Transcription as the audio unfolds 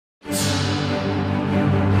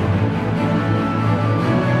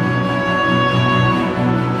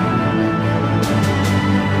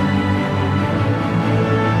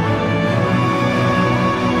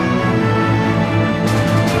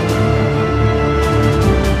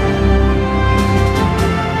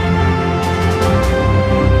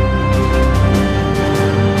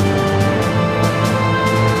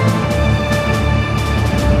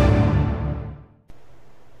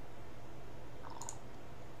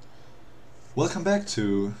Welcome back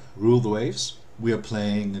to Rule the Waves. We are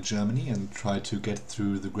playing Germany and try to get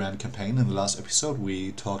through the grand campaign. In the last episode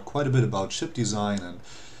we talked quite a bit about ship design and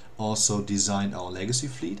also designed our legacy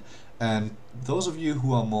fleet. And those of you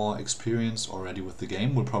who are more experienced already with the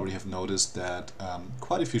game will probably have noticed that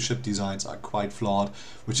quite a few ship designs are quite flawed,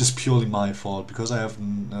 which is purely my fault because I have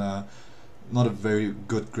not a very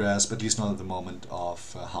good grasp, at least not at the moment,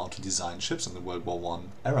 of how to design ships in the World War One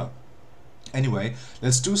era. Anyway,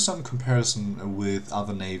 let's do some comparison with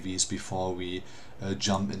other navies before we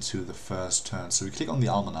jump into the first turn. So we click on the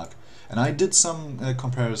almanac, and I did some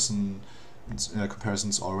comparisons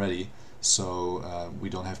already, so we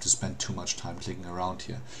don't have to spend too much time clicking around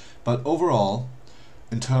here. But overall,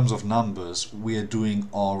 in terms of numbers, we are doing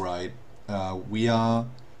alright. We are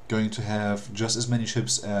going to have just as many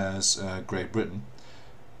ships as Great Britain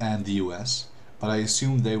and the US, but I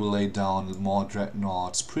assume they will lay down more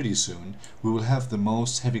dreadnoughts pretty soon. We will have the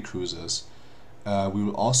most heavy cruisers. We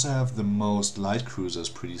will also have the most light cruisers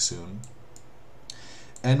pretty soon.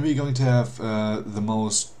 And we're going to have the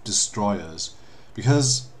most destroyers,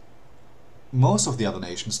 because most of the other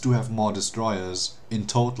nations do have more destroyers in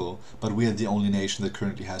total, but we are the only nation that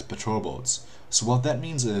currently has patrol boats. So what that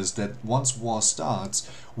means is that once war starts,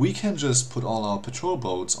 we can just put all our patrol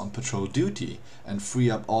boats on patrol duty and free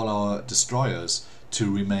up all our destroyers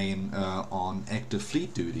to remain on active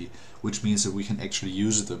fleet duty, which means that we can actually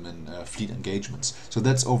use them in fleet engagements. So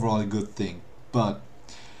that's overall a good thing. But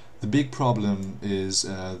the big problem is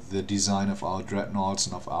the design of our dreadnoughts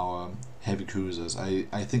and of our heavy cruisers. I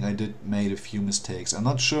think I did made a few mistakes. I'm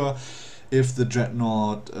not sure if the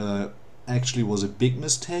dreadnought actually was a big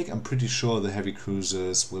mistake. I'm pretty sure the heavy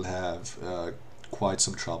cruisers will have quite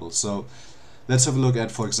some trouble. So let's have a look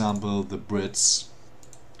at, for example, the Brits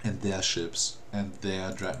and their ships and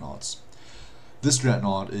their dreadnoughts. This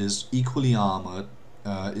dreadnought is equally armored.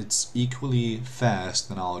 It's equally fast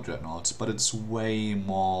than our dreadnoughts, but it's way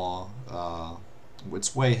more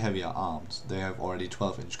it's way heavier armed. They have already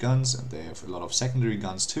 12-inch guns and they have a lot of secondary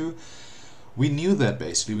guns too. We knew that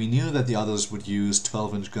basically. We knew that the others would use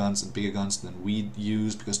 12-inch guns and bigger guns than we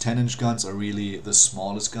use, because 10-inch guns are really the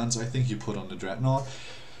smallest guns I think you put on the dreadnought.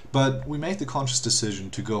 But we made the conscious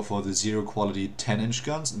decision to go for the 0 quality 10-inch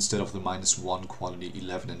guns instead of the -1 quality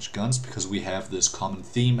 11-inch guns, because we have this common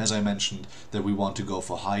theme, as I mentioned, that we want to go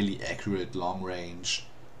for highly accurate long-range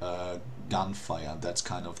gunfire. That's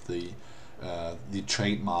kind of the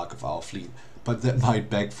trademark of our fleet. But that might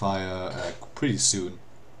backfire pretty soon.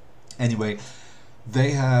 Anyway,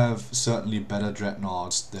 they have certainly better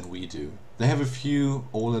dreadnoughts than we do. They have a few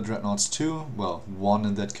older dreadnoughts too, well, one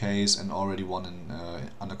in that case and already one in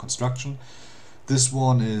under construction. This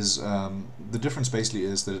one is, the difference basically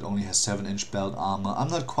is that it only has 7-inch belt armor. I'm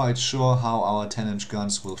not quite sure how our 10-inch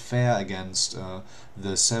guns will fare against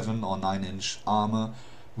the 7 or 9-inch armor.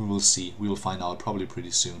 We will see, we will find out probably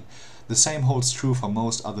pretty soon. The same holds true for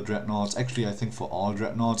most other dreadnoughts. Actually, I think for all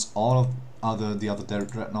dreadnoughts, all of the other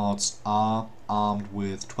dreadnoughts are armed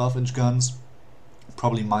with 12-inch guns,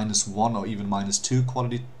 probably -1 or even -2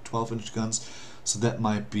 quality 12-inch guns. So that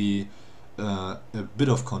might be a bit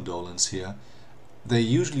of condolence here. They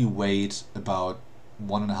usually weigh about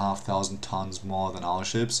 1,500 tons more than our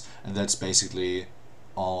ships, and that's basically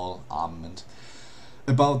all armament.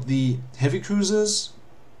 About the heavy cruisers,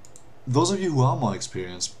 those of you who are more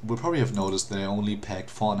experienced will probably have noticed that I only packed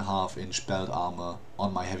 4.5-inch belt armor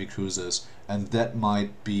on my heavy cruisers, and that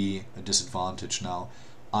might be a disadvantage now.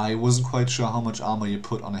 I wasn't quite sure how much armor you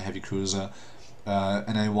put on a heavy cruiser,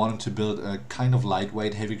 and I wanted to build a kind of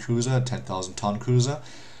lightweight heavy cruiser, a 10,000 ton cruiser.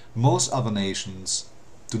 Most other nations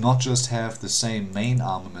do not just have the same main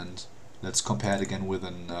armament. Let's compare it again with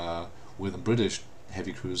a British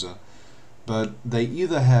heavy cruiser, but they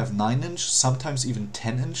either have 9-inch, sometimes even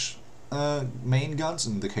 10-inch main guns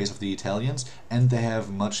in the case of the Italians, and they have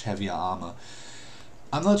much heavier armor.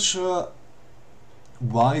 I'm not sure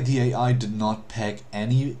why the AI did not pack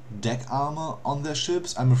any deck armor on their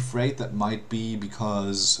ships. I'm afraid that might be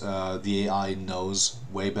because the AI knows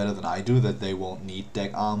way better than I do that they won't need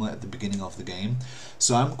deck armor at the beginning of the game.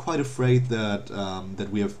 So I'm quite afraid that that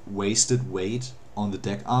we have wasted weight on the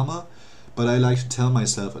deck armor, but I like to tell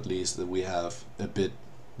myself at least that we have a bit,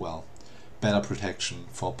 well, better protection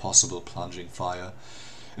for possible plunging fire.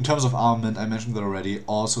 In terms of armament, I mentioned that already,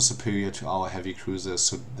 also superior to our heavy cruisers,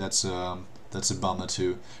 so that's a bummer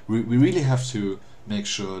too. We really have to make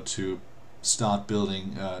sure to start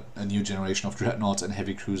building a new generation of dreadnoughts and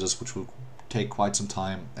heavy cruisers, which will take quite some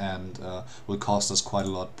time and will cost us quite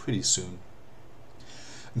a lot pretty soon.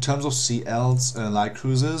 In terms of CLs, light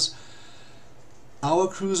cruisers, our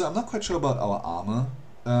cruiser, I'm not quite sure about our armor.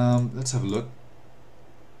 Let's have a look.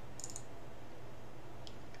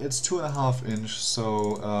 it's 2.5 inch,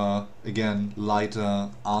 so again lighter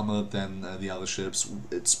armored than the other ships.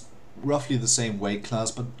 It's roughly the same weight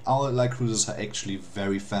class, but our light cruisers are actually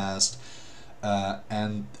very fast,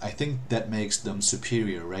 and I think that makes them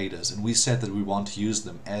superior raiders. And we said that we want to use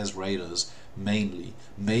them as raiders mainly,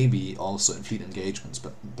 maybe also in fleet engagements,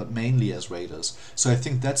 but mainly as raiders. So I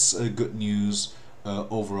think that's good news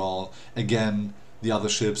overall. Again, the other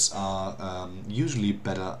ships are usually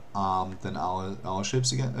better armed than our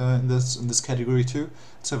ships again in this category too.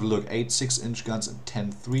 Let's have a look. 8 6-inch guns and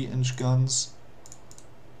 10 3-inch guns.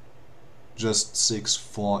 Just 6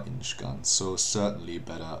 4-inch guns, so certainly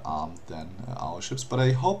better armed than our ships. But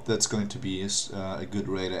I hope that's going to be a good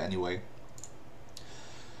raider anyway.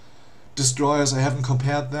 Destroyers, I haven't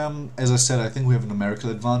compared them. As I said, I think we have a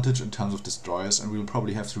numerical advantage in terms of destroyers, and we will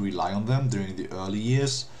probably have to rely on them during the early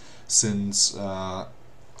years, since all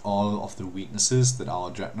of the weaknesses that our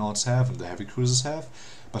dreadnoughts have and the heavy cruisers have,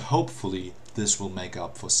 but hopefully this will make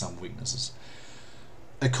up for some weaknesses.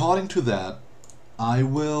 According to that, I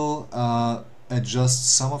will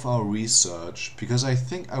adjust some of our research, because I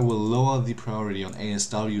think I will lower the priority on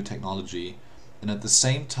ASW technology and at the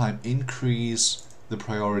same time increase the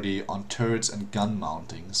priority on turrets and gun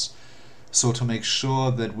mountings, so to make sure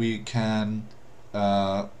that we can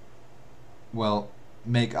well,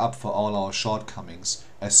 make up for all our shortcomings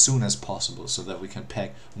as soon as possible, so that we can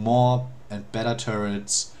pack more and better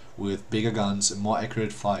turrets with bigger guns and more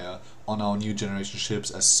accurate fire on our new generation ships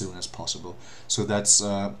as soon as possible. So that's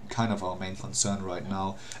kind of our main concern right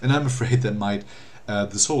now, and I'm afraid that might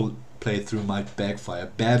this whole playthrough might backfire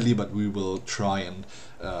badly, but we will try and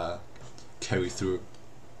carry through.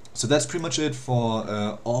 So that's pretty much it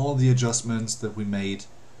for all the adjustments that we made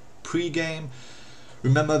pre-game.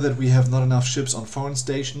 Remember that we have not enough ships on foreign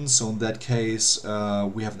stations, so in that case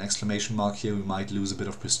we have an exclamation mark here. We might lose a bit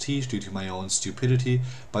of prestige due to my own stupidity,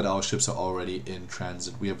 but our ships are already in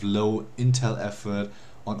transit. We have low intel effort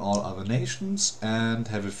on all other nations and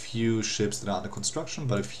have a few ships that are under construction,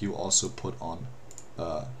 but a few also put on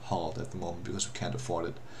hold at the moment because we can't afford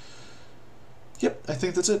it. Yep, I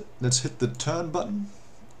think that's it. Let's hit the turn button.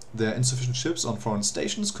 There are insufficient ships on foreign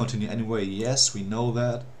stations. Continue anyway. Yes, we know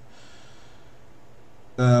that.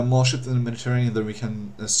 More ships in the Mediterranean than we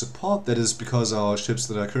can support. That is because our ships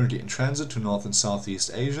that are currently in transit to North and Southeast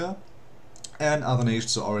Asia, and other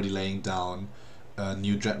nations are already laying down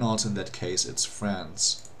new dreadnoughts. In that case, it's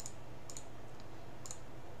France.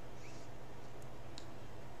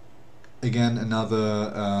 Again,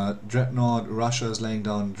 another dreadnought. Russia is laying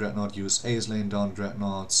down dreadnought. USA is laying down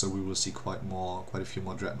dreadnoughts. So we will see quite a few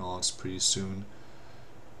more dreadnoughts pretty soon.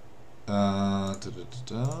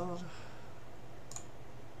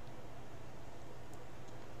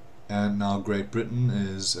 And now Great Britain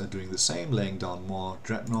is doing the same, laying down more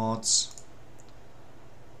dreadnoughts.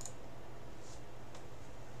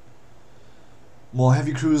 More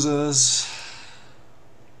heavy cruisers.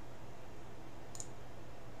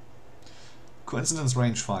 Coincidence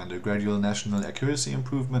rangefinder, gradual national accuracy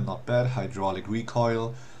improvement, not bad. Hydraulic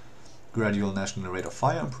recoil, gradual national rate of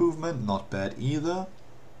fire improvement, not bad either.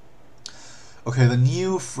 Okay, the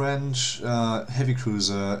new French heavy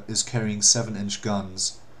cruiser is carrying 7-inch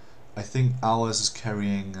guns. I think ours is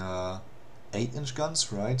carrying 8-inch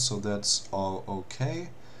guns, right? So that's all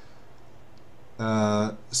okay.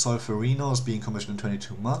 Solferino is being commissioned in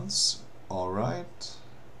 22 months. Alright.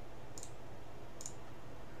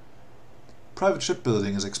 Private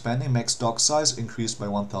shipbuilding is expanding. Max dock size increased by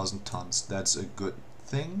 1,000 tons. That's a good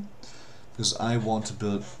thing, because I want to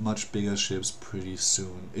build much bigger ships pretty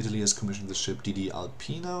soon. Italy has commissioned the ship DD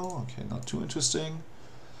Alpino. Okay, not too interesting.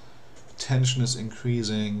 Tension is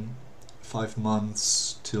increasing. 5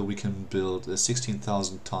 months till we can build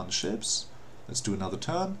 16,000 ton ships. Let's do another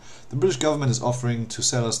turn. The British government is offering to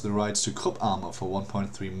sell us the rights to Krupp armor for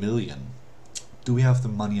 1.3 million. Do we have the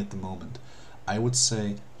money at the moment? I would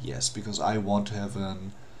say yes, because I want to have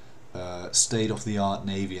an state-of-the-art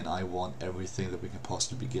navy, and I want everything that we can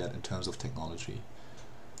possibly get in terms of technology.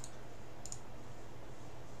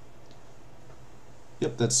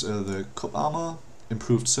 Yep, that's the Krupp armor.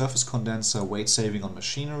 Improved surface condenser, weight saving on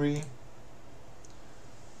machinery.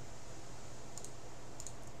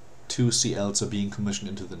 2 CLs are being commissioned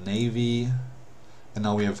into the Navy, and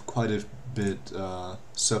now we have quite a bit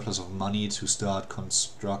surplus of money to start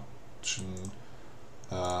construction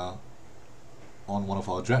on one of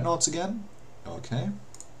our dreadnoughts again. Okay,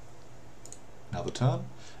 another turn.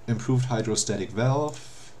 Improved hydrostatic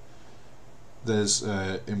valve. There's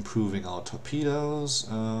improving our torpedoes.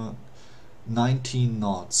 19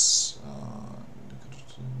 knots.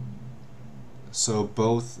 So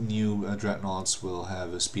both new dreadnoughts will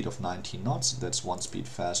have a speed of 19 knots. That's one speed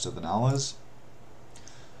faster than ours.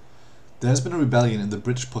 There has been a rebellion in the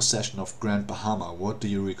British possession of Grand Bahama. What do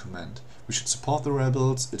you recommend? We should support the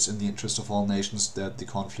rebels. It's in the interest of all nations that the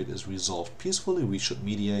conflict is resolved peacefully. We should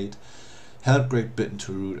mediate. Help Great Britain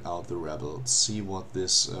to root out the rebels. See what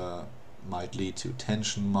this might lead to.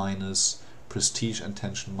 Tension minus, prestige and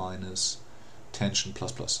tension minus, tension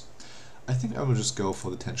plus plus. I think I will just go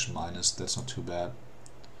for the tension minus. That's not too bad.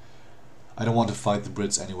 I don't want to fight the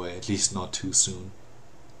Brits anyway, at least not too soon.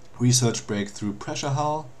 Research breakthrough pressure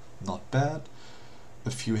hull. Not bad.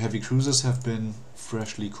 A few heavy cruisers have been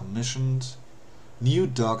freshly commissioned. New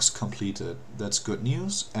docks completed. That's good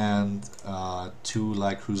news. And 2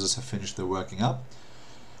 light cruisers have finished their working up.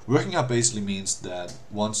 Working up basically means that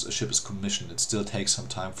once a ship is commissioned, it still takes some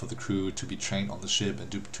time for the crew to be trained on the ship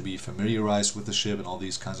and to be familiarized with the ship and all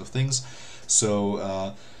these kinds of things.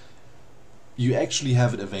 So you actually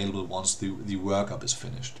have it available once the workup is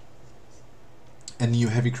finished. A new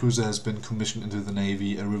heavy cruiser has been commissioned into the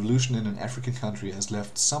Navy. A revolution in an African country has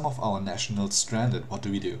left some of our nationals stranded. What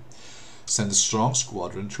do we do? Send a strong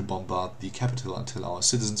squadron to bombard the capital until our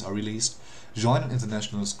citizens are released. Join an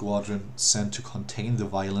international squadron sent to contain the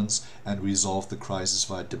violence and resolve the crisis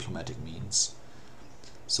via diplomatic means.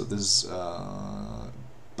 So this is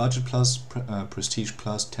budget plus, prestige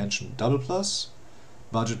plus, tension double plus,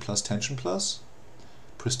 budget plus, tension plus,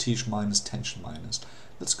 prestige minus, tension minus.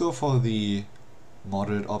 Let's go for the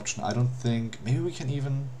moderate option. I don't think, maybe we can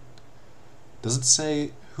even, does it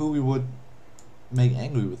say who we would make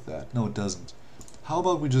angry with that? No, it doesn't. How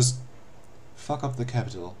about we just fuck up the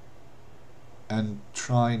capital and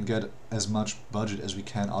try and get as much budget as we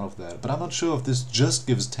can out of that? But I'm not sure if this just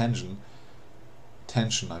gives tension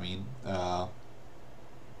I mean,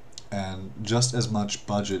 and just as much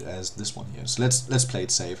budget as this one here. So let's play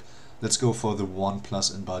it safe. Let's go for the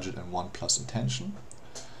 1+ in budget and 1+ in tension.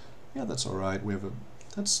 Yeah, that's alright. We have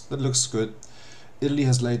that looks good. Italy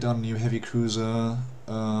has laid down a new heavy cruiser.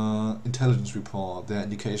 Intelligence report. There are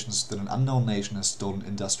indications that an unknown nation has stolen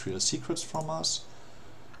industrial secrets from us.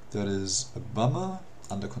 That is a bummer.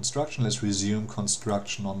 Under construction. Let's resume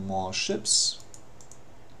construction on more ships.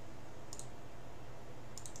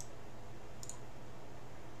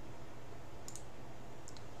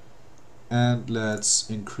 And let's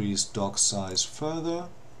increase dock size further.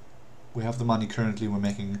 We have the money currently. We're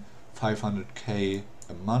making 500k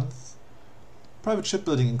a month. Private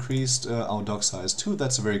shipbuilding increased our dock size too.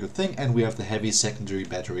 That's a very good thing. And we have the heavy secondary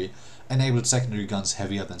battery. Enabled secondary guns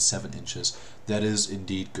heavier than 7 inches. That is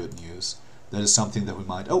indeed good news. That is something that we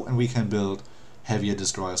might... Oh, and we can build heavier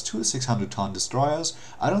destroyers too, 600-ton destroyers.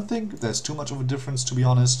 I don't think that's too much of a difference, to be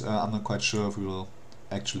honest. I'm not quite sure if we will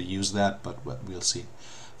actually use that, but we'll see.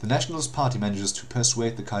 The Nationalist Party manages to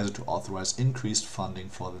persuade the Kaiser to authorize increased funding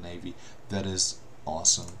for the Navy. That is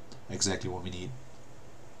awesome. Exactly what we need.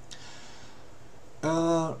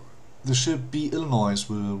 The ship B Illinois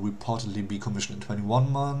will reportedly be commissioned in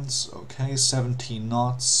 21 months. Okay, 17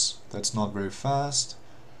 knots. That's not very fast.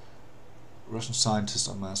 Russian scientists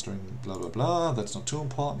are mastering blah blah blah. That's not too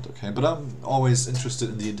important. Okay, but I'm always interested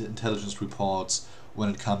in the intelligence reports when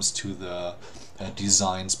it comes to the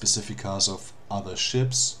design specificas of other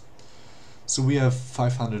ships. So we have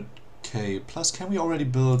 500k plus. Can we already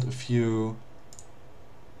build a few?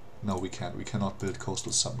 No, we can't. We cannot build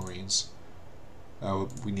coastal submarines.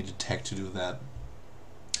 We need a tech to do that.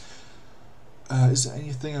 Is there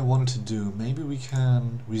anything I wanted to do? Maybe we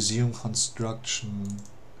can resume construction.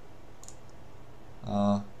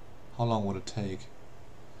 How long would it take?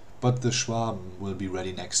 But the Schwaben will be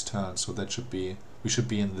ready next turn, so that should be... We should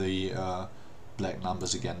be in the black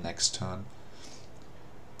numbers again next turn.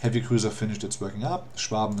 Heavy cruiser finished its working up.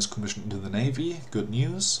 Schwaben is commissioned into the Navy. Good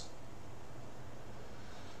news.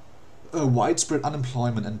 Widespread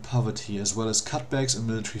unemployment and poverty, as well as cutbacks in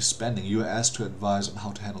military spending. You are asked to advise on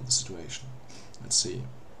how to handle the situation. Let's see.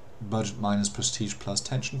 Budget minus, prestige plus,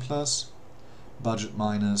 tension plus. Budget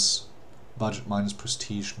minus,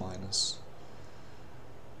 prestige minus.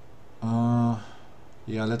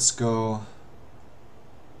 Yeah, let's go.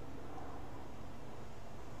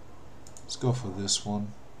 Let's go for this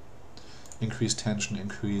one. Increase tension,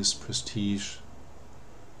 increase prestige,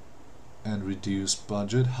 and reduce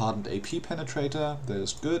budget. Hardened AP penetrator, that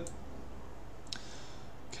is good.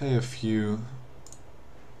 Okay, a few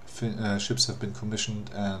ships have been commissioned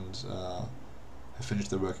and have finished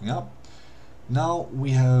their working up. Now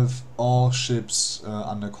we have all ships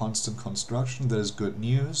under constant construction. That is good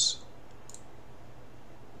news.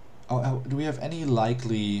 Oh, do we have any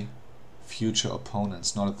likely future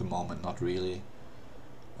opponents? Not at the moment, not really.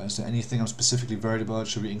 Is there anything I'm specifically worried about?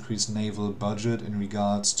 Should we increase naval budget in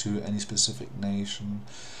regards to any specific nation?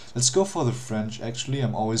 Let's go for the French, actually.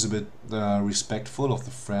 I'm always a bit respectful of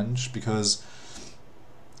the French, because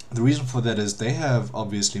the reason for that is they have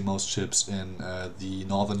obviously most ships in the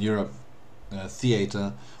Northern Europe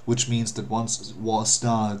theater, which means that once war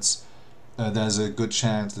starts, there's a good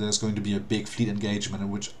chance that there's going to be a big fleet engagement, in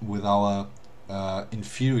which with our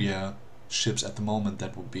inferior ships at the moment,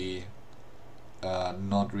 that would be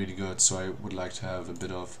not really good. So I would like to have a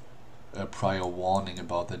bit of a prior warning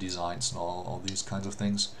about the designs and all these kinds of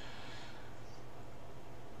things.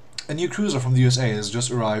 A new cruiser from the USA has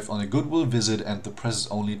just arrived on a goodwill visit, and the press is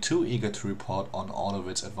only too eager to report on all of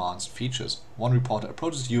its advanced features. One reporter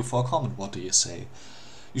approaches you for a comment. What do you say?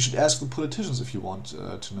 You should ask the politicians if you want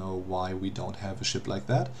to know why we don't have a ship like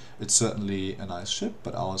that. It's certainly a nice ship,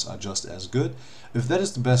 but ours are just as good. If that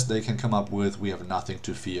is the best they can come up with, we have nothing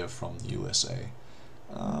to fear from the USA.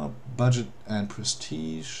 Budget and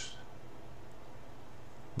prestige.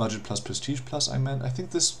 Budget plus prestige plus, I meant. I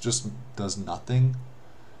think this just does nothing.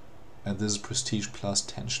 And this is prestige plus,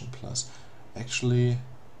 tension plus. Actually,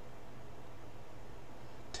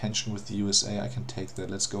 tension with the USA, I can take that.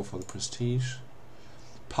 Let's go for the prestige.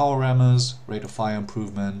 Power rammers, rate of fire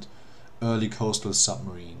improvement, early coastal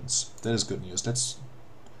submarines. That is good news.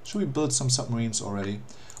 Should we build some submarines already?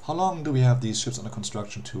 How long do we have these ships under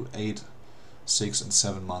construction? To 8, 6 and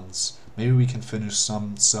 7 months. Maybe we can finish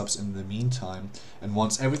some subs in the meantime, and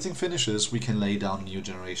once everything finishes we can lay down a new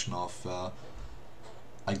generation of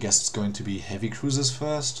I guess it's going to be heavy cruisers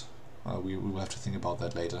first. We will have to think about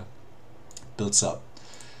that later. Build sub.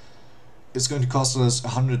 It's going to cost us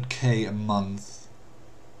 100k a month.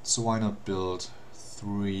 So why not build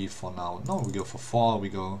 3 for now? No, we go for 4, we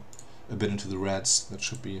go a bit into the reds, that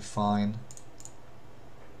should be fine.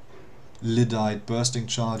 Lyddite bursting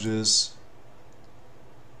charges.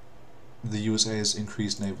 The USA has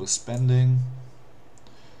increased naval spending.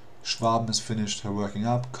 Schwaben has finished her working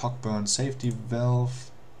up. Cockburn safety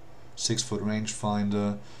valve. 6-foot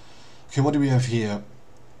rangefinder. Okay, what do we have here?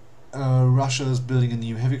 Russia is building a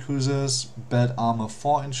new heavy cruisers. Belt armor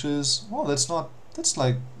 4 inches. Oh, that's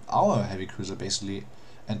like our heavy cruiser basically.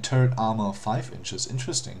 And turret armor 5 inches.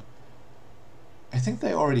 Interesting. I think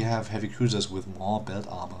they already have heavy cruisers with more belt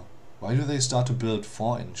armor. Why do they start to build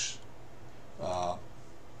 4-inch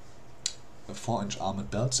 4-inch armored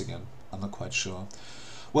belts again? I'm not quite sure.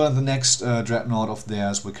 Well, the next dreadnought of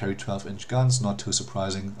theirs will carry 12-inch guns. Not too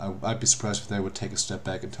surprising. I'd be surprised if they would take a step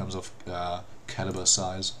back in terms of caliber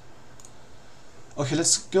size. Okay,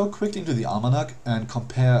 let's go quickly into the almanac and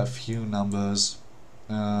compare a few numbers.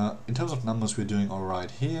 In terms of numbers, we're doing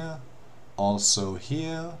alright here, also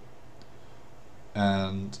here,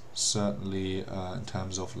 and certainly in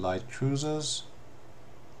terms of light cruisers.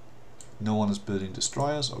 No one is building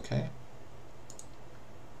destroyers, okay.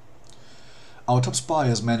 Our top spy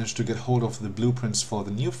has managed to get hold of the blueprints for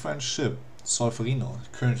the new French ship, Solferino,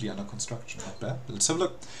 currently under construction. Not bad. Let's have a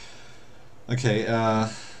look. Okay, a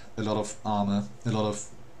lot of armor, a lot of,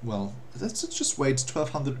 well, it just weighs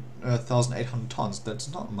 1,800 tons.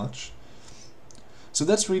 That's not much. So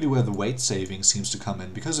that's really where the weight saving seems to come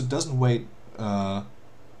in, because it doesn't weigh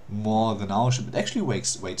more than our ship. It actually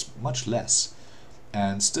weighs much less,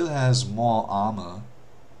 and still has more armor.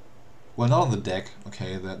 Well, not on the deck.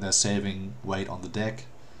 Okay, they're saving weight on the deck,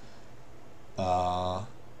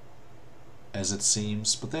 as it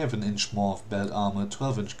seems, but they have an inch more of belt armor,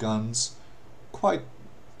 12-inch guns, quite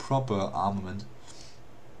proper armament.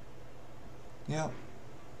 Yeah,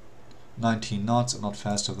 19 knots, and not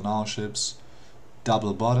faster than our ships.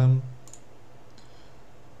 Double bottom.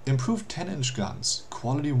 Improved 10-inch guns,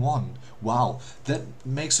 quality 1. Wow, that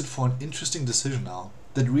makes it for an interesting decision now.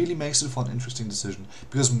 That really makes it for an interesting decision,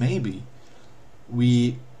 because maybe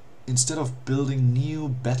we, instead of building new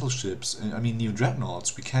battleships, I mean new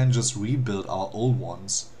dreadnoughts, we can just rebuild our old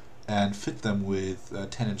ones and fit them with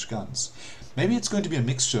 10-inch guns. Maybe it's going to be a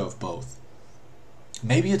mixture of both.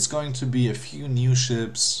 Maybe it's going to be a few new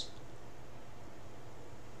ships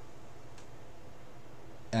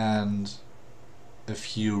and a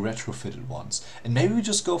few retrofitted ones. And maybe we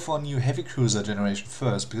just go for a new heavy cruiser generation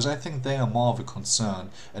first, because I think they are more of a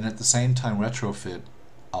concern, and at the same time retrofit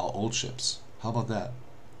our old ships. How about that?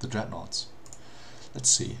 The dreadnoughts. Let's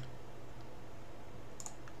see.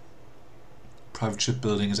 Private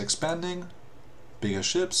shipbuilding is expanding. Bigger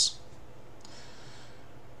ships.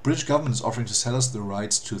 British government is offering to sell us the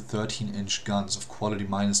rights to 13-inch guns of quality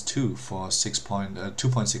 -2 for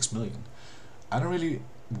 2.6 million. I don't really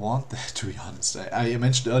want that, to be honest. I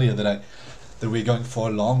mentioned earlier that that we're going for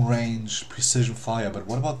a long range precision fire, but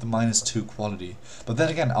what about the -2 quality? But then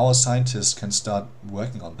again, our scientists can start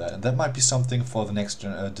working on that, and that might be something for the next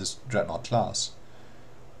this Dreadnought class.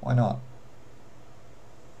 Why not?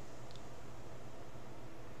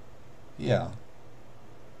 Yeah.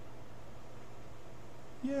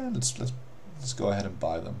 Yeah, let's go ahead and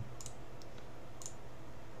buy them.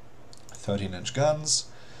 13-inch guns.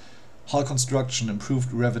 Hull construction,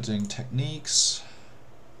 improved riveting techniques.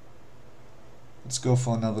 Let's go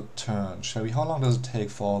for another turn, shall we? How long does it take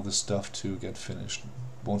for all this stuff to get finished?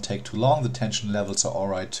 Won't take too long, the tension levels are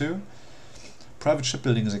alright too. Private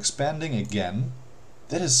shipbuilding is expanding again.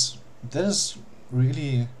 That is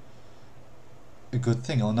really a good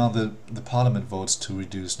thing. Oh, now the parliament votes to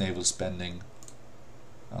reduce naval spending.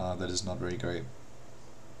 That is not very great.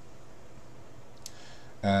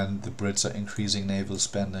 And the Brits are increasing naval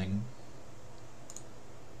spending.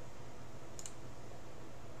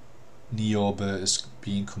 Niobe is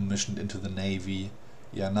being commissioned into the Navy.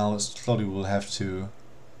 Yeah, now slowly we'll have to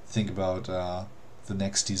think about the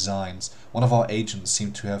next designs. One of our agents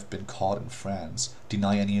seemed to have been caught in France.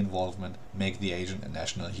 Deny any involvement, make the agent a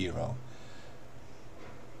national hero.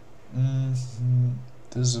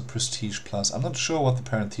 This is a prestige plus. I'm not sure what the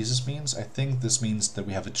parenthesis means. I think this means that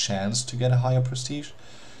we have a chance to get a higher prestige.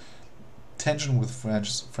 Tension with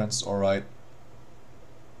France is alright.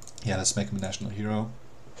 Yeah, let's make him a national hero.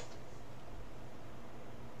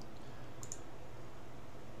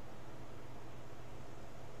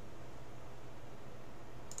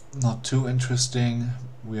 Not too interesting.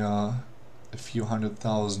 We are a few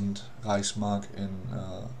 100,000 Reichsmark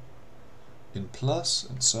in plus,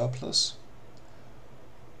 in surplus.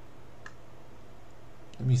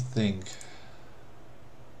 Let me think.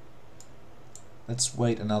 Let's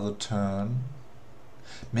wait another turn.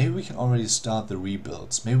 Maybe we can already start the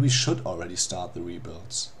rebuilds. Maybe we should already start the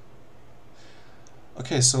rebuilds.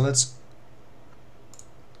 Okay, so let's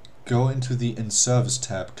go into the in-service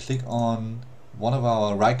tab, click on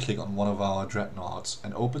right-click on one of our dreadnoughts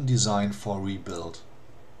and open design for rebuild.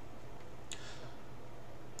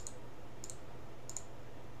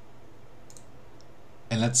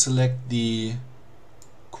 And let's select the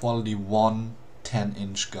quality 1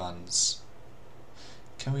 10-inch guns.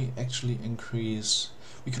 Can we actually increase?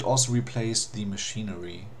 We could also replace the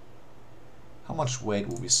machinery. How much weight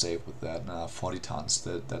will we save with that? 40 tons.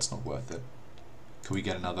 That's not worth it. Can we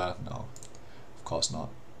get another? No, of course not.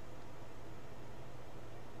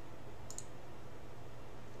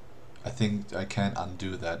 I think I can't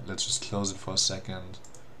undo that. Let's just close it for a second,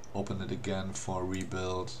 open it again for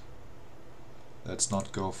rebuild. Let's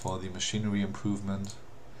not go for the machinery improvement,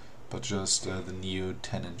 but just the new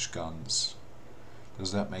 10-inch guns.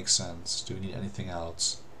 Does that make sense? Do we need anything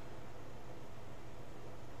else?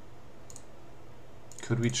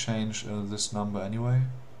 Could we change this number anyway?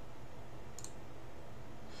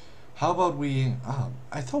 How about we...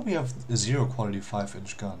 I thought we have 0 quality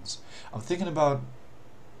 5-inch guns. I'm thinking about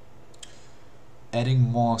adding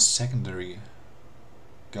more secondary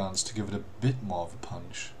guns to give it a bit more of a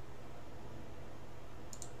punch.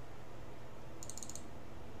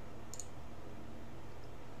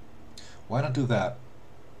 Why not do that?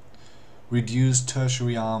 Reduce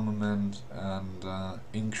tertiary armament and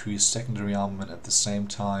increase secondary armament at the same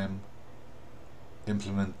time.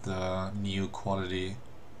 Implement the new quality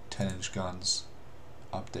 10-inch guns.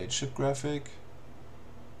 Update ship graphic.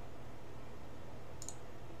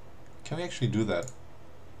 Can we actually do that?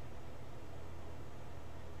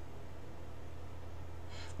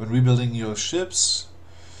 When rebuilding your ships,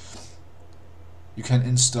 you can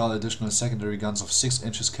install additional secondary guns of 6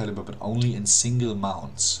 inches caliber, but only in single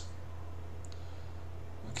mounts.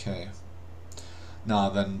 Okay. Now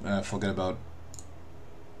then, forget about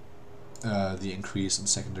the increase in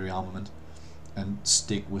secondary armament and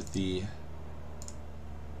stick with the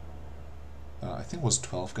I think it was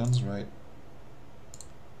 12 guns, right?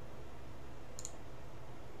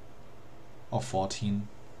 Or 14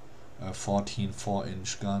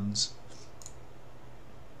 4-inch guns.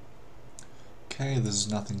 Okay, this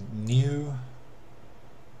is nothing new.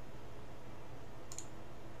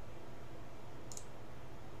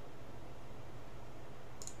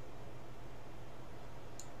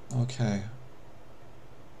 Okay.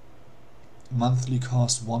 Monthly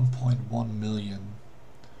cost 1.1 million.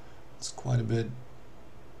 It's quite a bit.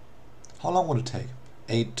 How long would it take?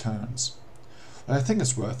 8 turns. Well, I think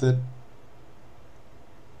it's worth it.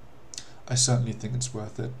 I certainly think it's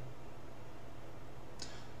worth it.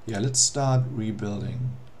 Yeah, let's start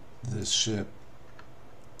rebuilding this ship.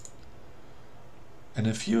 And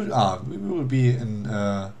if you we will be in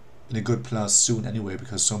a good plus soon anyway,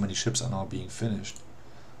 because so many ships are now being finished.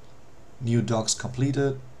 New docks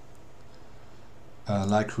completed.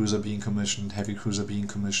 Light cruiser being commissioned, heavy cruiser being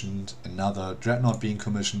commissioned, another dreadnought being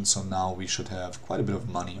commissioned, so now we should have quite a bit of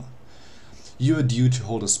money. You are due to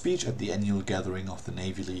hold a speech at the annual gathering of the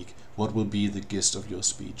Navy League. What will be the gist of your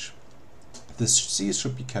speech? The seas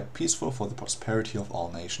should be kept peaceful for the prosperity of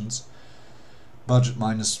all nations. Budget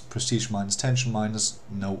minus, prestige minus, tension minus,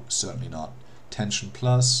 no, certainly not. Tension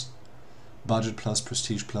plus, budget plus,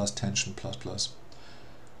 prestige plus, tension plus plus.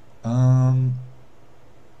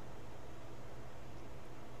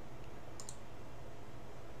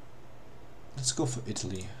 Let's go for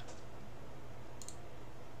Italy.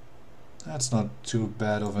 That's not too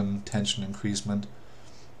bad of an tension increasement.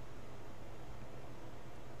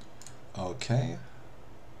 Okay.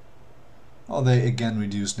 Oh, they again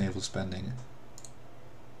reduced naval spending.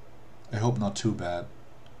 I hope not too bad.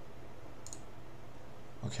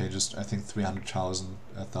 Okay, just I think 300,000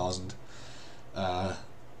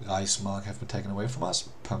 Reichsmark have been taken away from us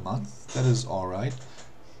per month. That is alright.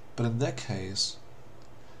 But in that case,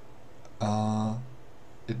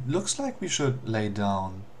 it looks like we should lay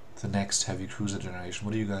down the next heavy cruiser generation.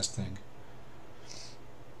 What do you guys think?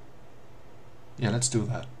 Yeah, let's do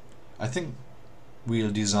that. I think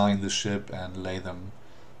we'll design the ship and lay them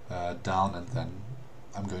down, and then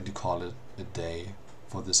I'm going to call it a day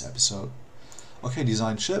for this episode. Okay,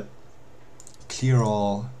 design ship. Clear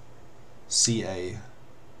all. CA.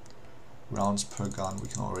 Rounds per gun. We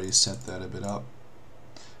can already set that a bit up.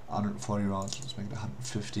 140 rounds. Let's make it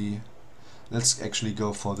 150. Let's actually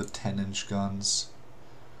go for the 10-inch guns.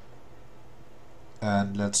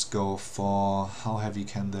 And let's go for how heavy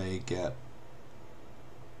can they get?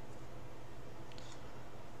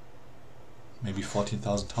 Maybe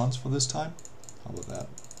 14,000 tons for this time? How about that?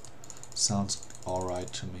 Sounds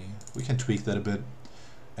alright to me. We can tweak that a bit,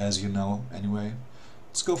 as you know, anyway.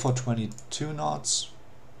 Let's go for 22 knots.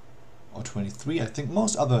 Or 23. I think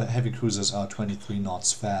most other heavy cruisers are 23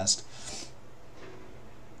 knots fast.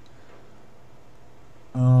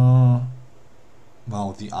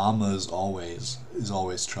 Wow, the armor is always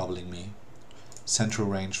troubling me. Central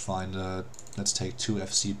rangefinder. Let's take 2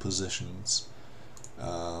 FC positions.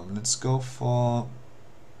 Let's go for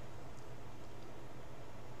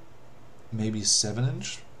maybe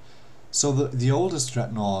 7-inch. So the oldest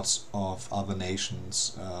dreadnoughts of other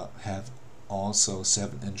nations have also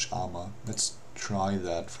 7-inch armor. Let's try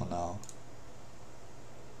that for now.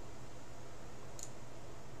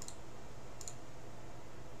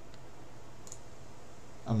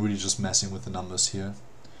 I'm really just messing with the numbers here.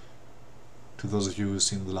 To those of you who've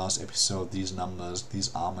seen the last episode, these numbers,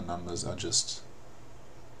 these armor numbers are just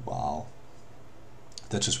wow.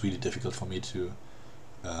 That's just really difficult for me to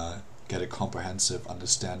get a comprehensive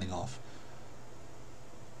understanding of.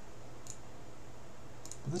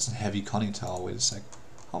 But that's a heavy conning tower. Wait a sec.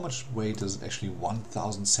 How much weight does it actually?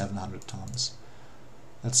 1,700 tons.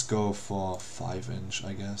 Let's go for 5-inch,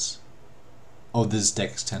 I guess. Oh, this is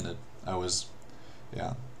deck extended.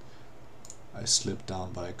 Yeah. I slipped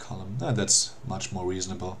down by a column. No, that's much more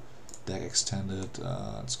reasonable. Deck extended.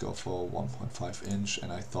 Let's go for 1.5 inch. And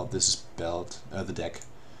I thought this is belt. The deck.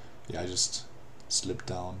 Yeah, I just slipped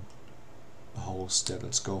down a whole step.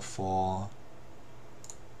 Let's go for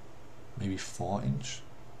maybe 4-inch.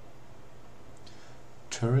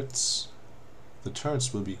 Turrets. The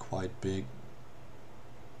turrets will be quite big.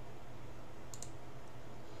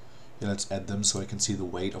 Yeah, let's add them so I can see the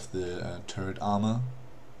weight of the turret armor.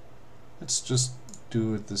 Let's just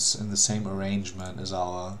do this in the same arrangement as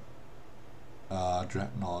our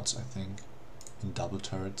dreadnoughts, I think, in double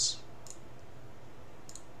turrets.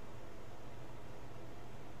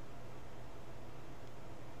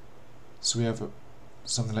 So we have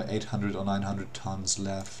something like 800 or 900 tons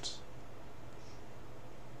left.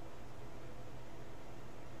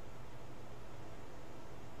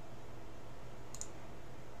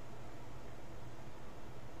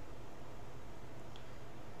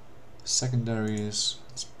 Secondaries,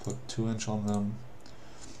 let's put 2-inch on them.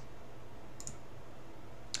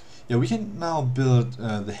 Yeah, we can now build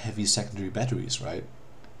the heavy secondary batteries, right?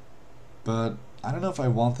 But I don't know if I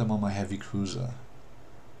want them on my heavy cruiser.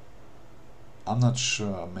 I'm not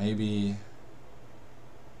sure. Maybe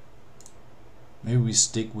we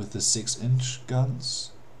stick with the 6-inch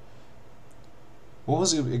guns. What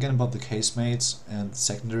was it again about the casemates and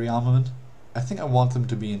secondary armament? I think I want them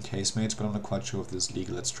to be in casemates, but I'm not quite sure if this is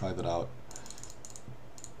legal. Let's try that out.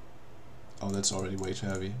 Oh, that's already way too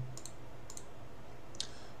heavy.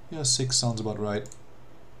 Yeah, 6 sounds about right.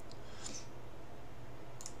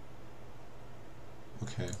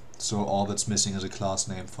 Okay, so all that's missing is a class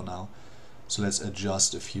name for now. So let's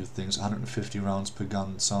adjust a few things. 150 rounds per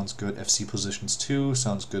gun sounds good. FC positions 2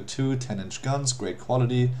 sounds good too. 10-inch guns, great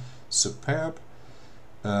quality, superb.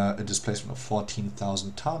 A displacement of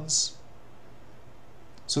 14,000 tons.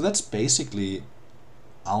 So that's basically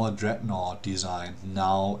our Dreadnought design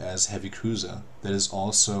now as heavy cruiser. That is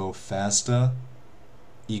also faster,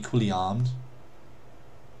 equally armed.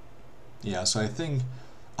 Yeah, so I think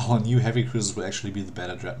our new heavy cruisers will actually be the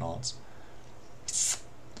better Dreadnoughts.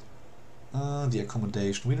 The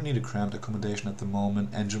accommodation. We don't need a cramped accommodation at the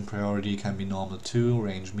moment. Engine priority can be normal too.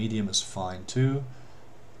 Range medium is fine too.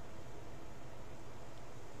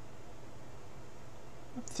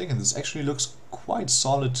 I'm thinking this actually looks quite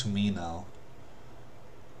solid to me now.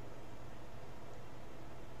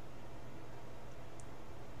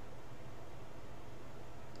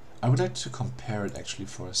 I would like to compare it actually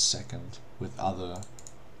for a second with other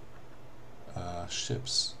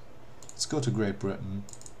ships. Let's go to Great Britain.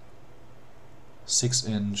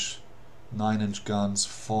 6-inch, 9-inch guns,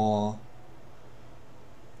 4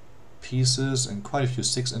 pieces, and quite a few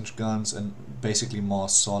 6-inch guns, and basically more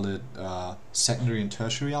solid secondary and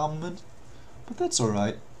tertiary armament. But that's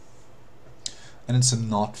alright. And it's a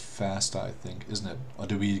knot faster, I think, isn't it? Or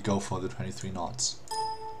do we go for the 23 knots?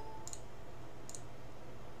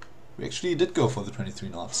 We actually did go for the 23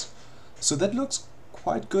 knots. So that looks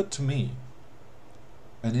quite good to me.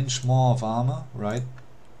 An inch more of armor, right?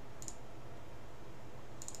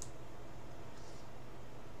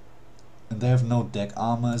 And they have no deck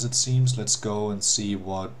armor as it seems. Let's go and see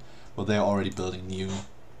what... Well, they're already building new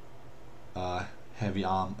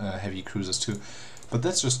heavy cruisers too. But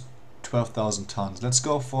that's just 12,000 tons. Let's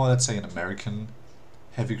go for, let's say, an American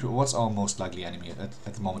heavy cruiser. What's our most likely enemy?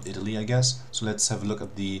 At the moment, Italy, I guess. So let's have a look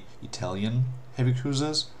at the Italian heavy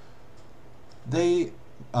cruisers. They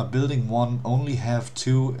are building one, only have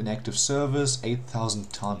 2 in active service,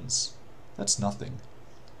 8,000 tons. That's nothing.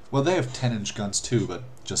 Well, they have 10-inch guns too, but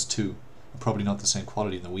just 2. Probably not the same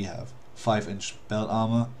quality that we have. 5-inch belt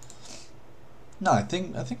armor. No, I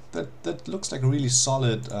think that looks like a really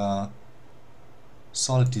solid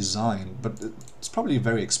solid design, but it's probably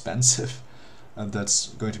very expensive, and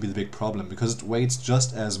that's going to be the big problem because it weighs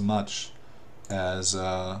just as much as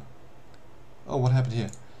oh, what happened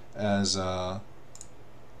here? As our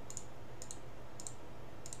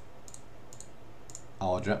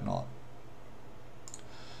Dreadnought.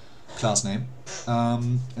 Class name.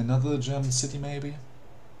 Another German city maybe?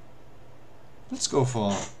 Let's go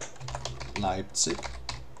for Leipzig.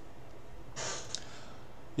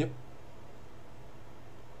 Yep.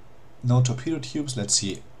 No torpedo tubes, let's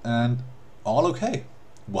see. And all okay.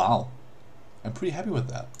 Wow. I'm pretty happy with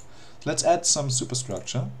that. Let's add some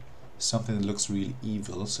superstructure. Something that looks really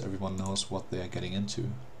evil so everyone knows what they're getting into.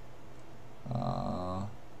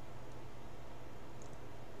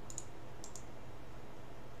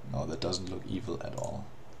 No, that doesn't look evil at all.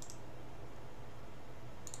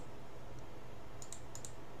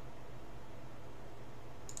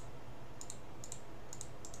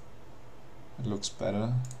 It looks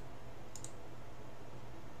better.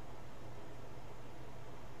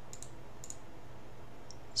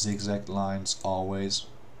 Zigzag lines always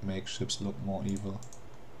make ships look more evil.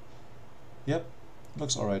 Yep,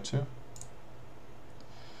 looks alright too.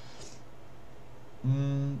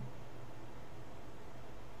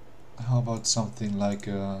 How about something like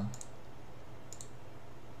a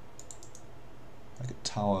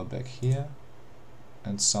tower back here,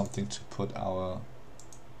 and something to put our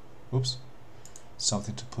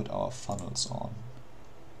funnels on.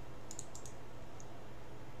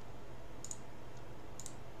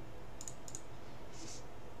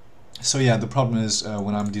 So yeah, the problem is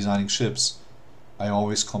when I'm designing ships, I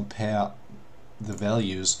always compare the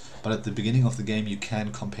values, but at the beginning of the game you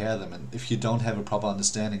can compare them, and if you don't have a proper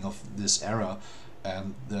understanding of this era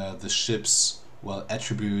and the ship's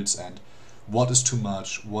attributes and what is too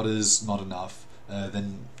much, what is not enough,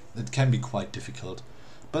 then it can be quite difficult.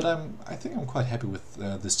 But I think I'm quite happy with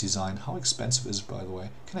this design. How expensive is it, by the way?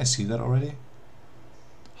 Can I see that already?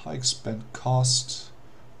 High cost,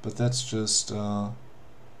 but that's just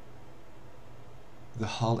the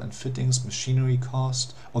hull and fittings, machinery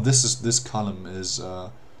cost. Oh, this column is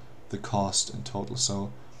the cost in total.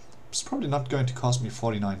 So it's probably not going to cost me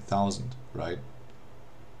 49,000, right?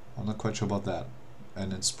 I'm not quite sure about that,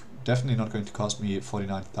 and it's definitely not going to cost me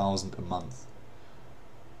 49,000 a month.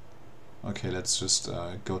 Okay, let's just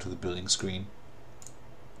go to the building screen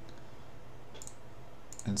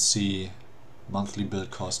and see monthly build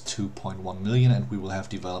cost 2.1 million, and we will have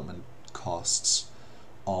development costs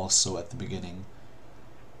also at the beginning.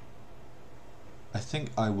 I think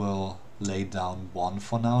I will lay down 1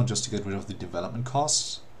 for now just to get rid of the development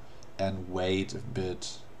costs, and wait a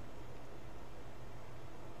bit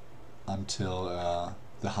until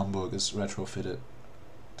the Hamburg is retrofitted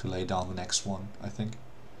to lay down the next one, I think.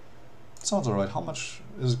 Sounds alright. How much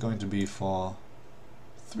is it going to be for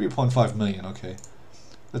 3.5 million? Okay,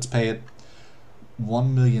 let's pay it.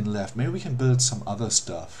 1 million left. Maybe we can build some other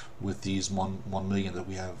stuff with these 1 million that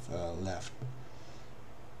we have left.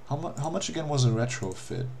 How much again was a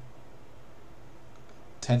retrofit?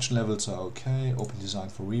 Tension levels are okay. Open design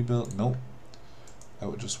for rebuild. Nope. I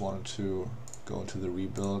would just wanted to go into the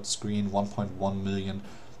rebuild screen. 1.1 million.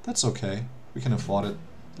 That's okay. We can afford it.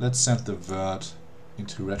 Let's send the vert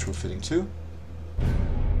into retrofitting too.